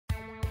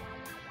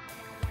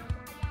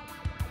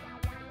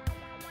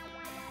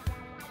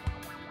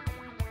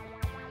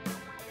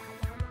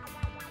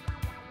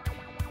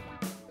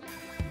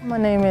My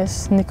name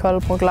is Nicole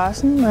Broch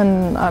Larsen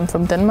and I'm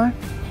from Denmark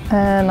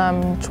and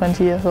I'm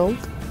 20 years old.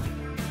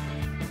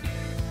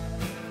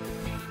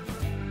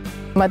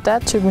 My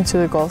dad took me to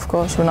the golf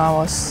course when I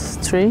was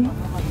 3,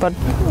 but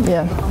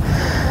yeah,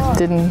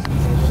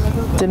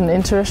 didn't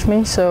interest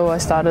me, so I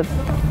started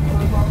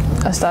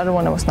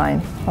when I was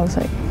 9, I'll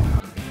say.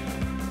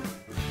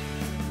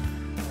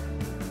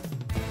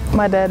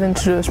 My dad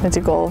introduced me to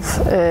golf.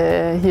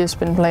 He has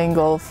been playing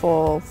golf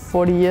for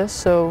 40 years,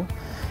 so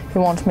he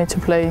wants me to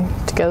play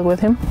together with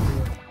him.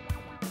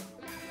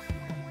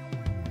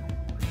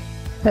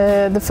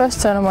 The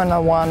first tournament I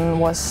won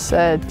was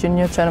a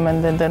junior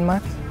tournament in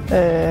Denmark,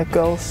 a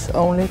girls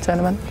only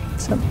tournament.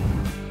 So.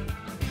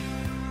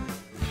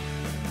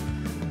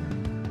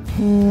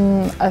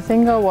 I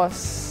think I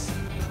was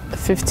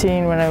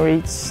 15 when I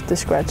reached the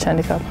scratch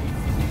handicap.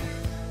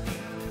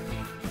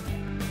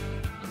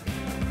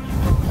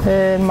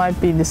 It might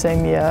be the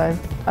same year.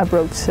 I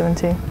broke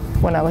 17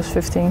 when I was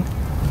 15.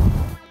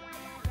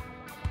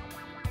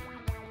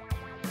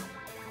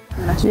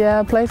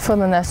 Yeah, I played for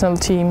the national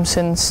team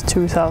since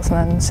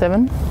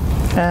 2007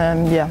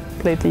 and yeah,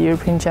 played the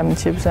European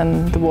Championships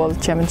and the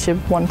World Championship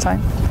one time.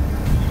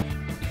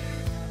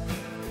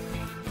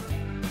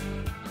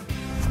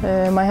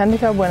 My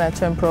handicap when I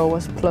turned pro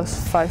was plus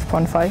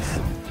 5.5.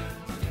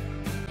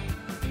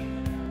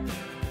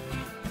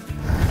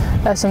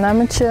 As an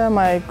amateur,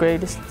 my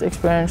greatest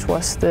experience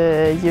was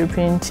the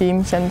European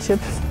Team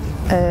Championships.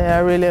 I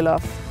really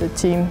love the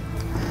team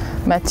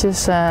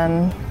matches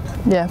and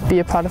yeah, be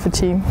a part of a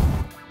team.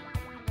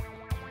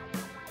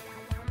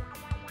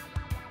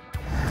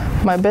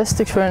 My best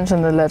experience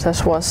in the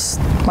letters was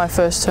my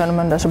first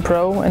tournament as a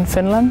pro in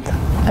Finland.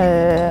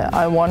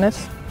 I won it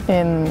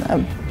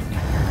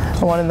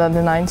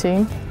under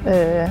 19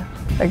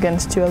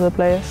 against 2 other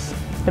players.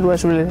 It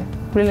was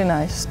really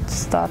nice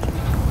start.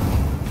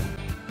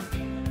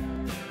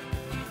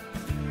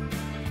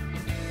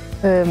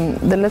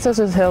 The letters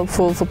is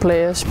helpful for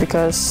players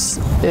because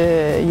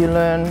you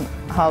learn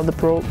how the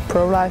pro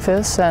life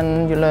is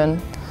and you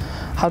learn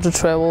how to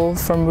travel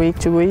from week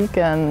to week,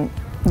 and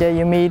yeah,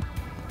 you meet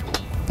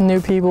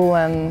new people,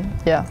 and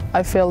yeah,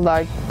 I felt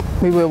like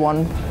we were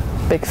one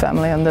big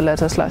family on the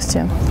letters last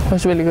year. It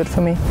was really good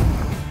for me.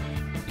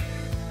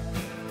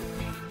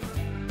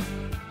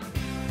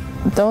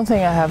 I don't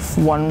think I have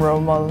one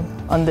role model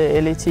on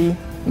the LET.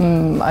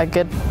 I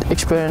get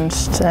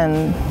experienced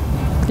and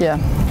yeah,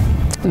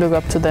 look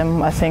up to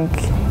them. I think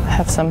I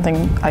have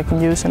something I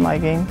can use in my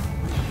game.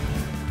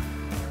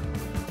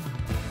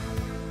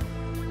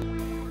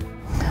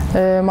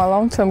 My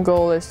long-term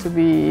goal is to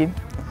be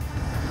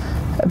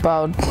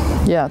about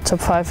top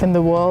 5 in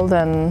the world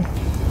and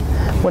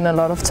win a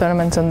lot of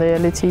tournaments on the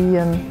LET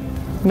and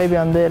maybe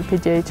on the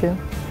LPGA too.